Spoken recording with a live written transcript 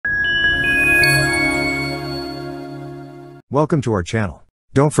Welcome to our channel.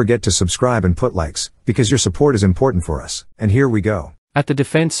 Don't forget to subscribe and put likes, because your support is important for us. And here we go. At the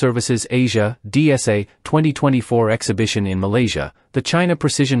Defense Services Asia DSA 2024 exhibition in Malaysia, the China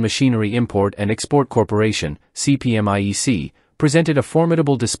Precision Machinery Import and Export Corporation, CPMIEC, presented a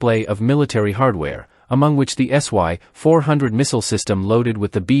formidable display of military hardware, among which the SY-400 missile system loaded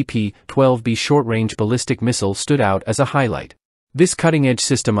with the BP-12B short-range ballistic missile stood out as a highlight. This cutting-edge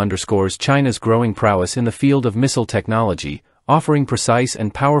system underscores China's growing prowess in the field of missile technology, offering precise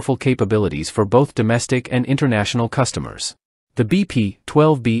and powerful capabilities for both domestic and international customers. The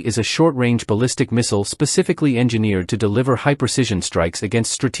BP-12B is a short-range ballistic missile specifically engineered to deliver high-precision strikes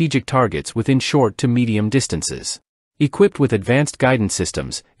against strategic targets within short to medium distances. Equipped with advanced guidance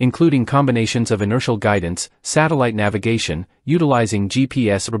systems, including combinations of inertial guidance, satellite navigation, utilizing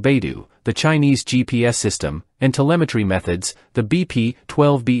GPS or Beidou, the Chinese GPS system, and telemetry methods, the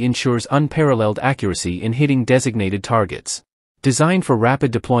BP-12B ensures unparalleled accuracy in hitting designated targets. Designed for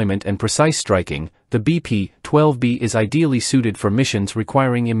rapid deployment and precise striking, the BP-12B is ideally suited for missions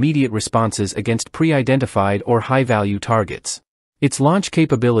requiring immediate responses against pre-identified or high-value targets. Its launch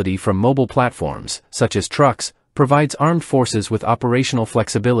capability from mobile platforms, such as trucks, provides armed forces with operational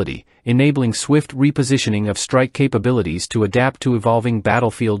flexibility, enabling swift repositioning of strike capabilities to adapt to evolving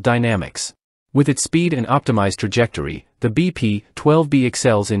battlefield dynamics. With its speed and optimized trajectory, the BP-12B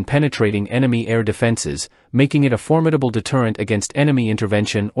excels in penetrating enemy air defenses, making it a formidable deterrent against enemy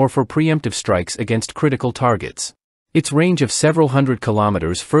intervention or for preemptive strikes against critical targets. Its range of several hundred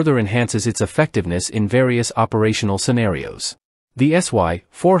kilometers further enhances its effectiveness in various operational scenarios. The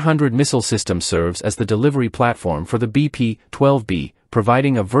SY-400 missile system serves as the delivery platform for the BP-12B,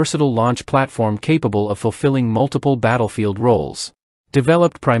 providing a versatile launch platform capable of fulfilling multiple battlefield roles.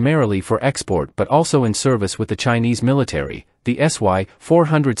 Developed primarily for export but also in service with the Chinese military, the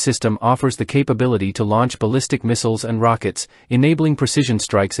SY-400 system offers the capability to launch ballistic missiles and rockets, enabling precision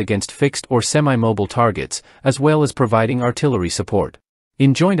strikes against fixed or semi-mobile targets, as well as providing artillery support.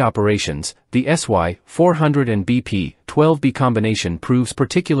 In joint operations, the SY-400 and BP-12B combination proves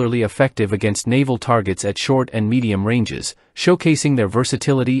particularly effective against naval targets at short and medium ranges, showcasing their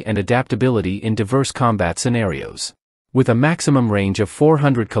versatility and adaptability in diverse combat scenarios. With a maximum range of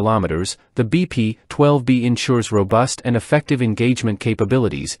 400 kilometers, the BP-12B ensures robust and effective engagement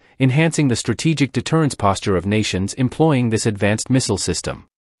capabilities, enhancing the strategic deterrence posture of nations employing this advanced missile system.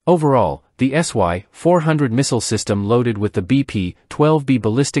 Overall, the SY-400 missile system loaded with the BP-12B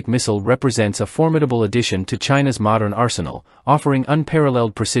ballistic missile represents a formidable addition to China's modern arsenal, offering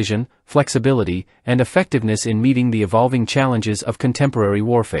unparalleled precision, flexibility, and effectiveness in meeting the evolving challenges of contemporary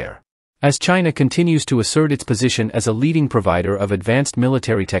warfare. As China continues to assert its position as a leading provider of advanced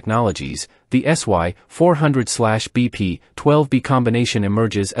military technologies, the SY-400/BP-12B combination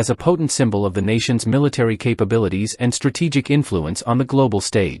emerges as a potent symbol of the nation's military capabilities and strategic influence on the global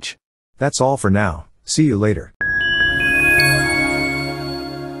stage. That's all for now. See you later.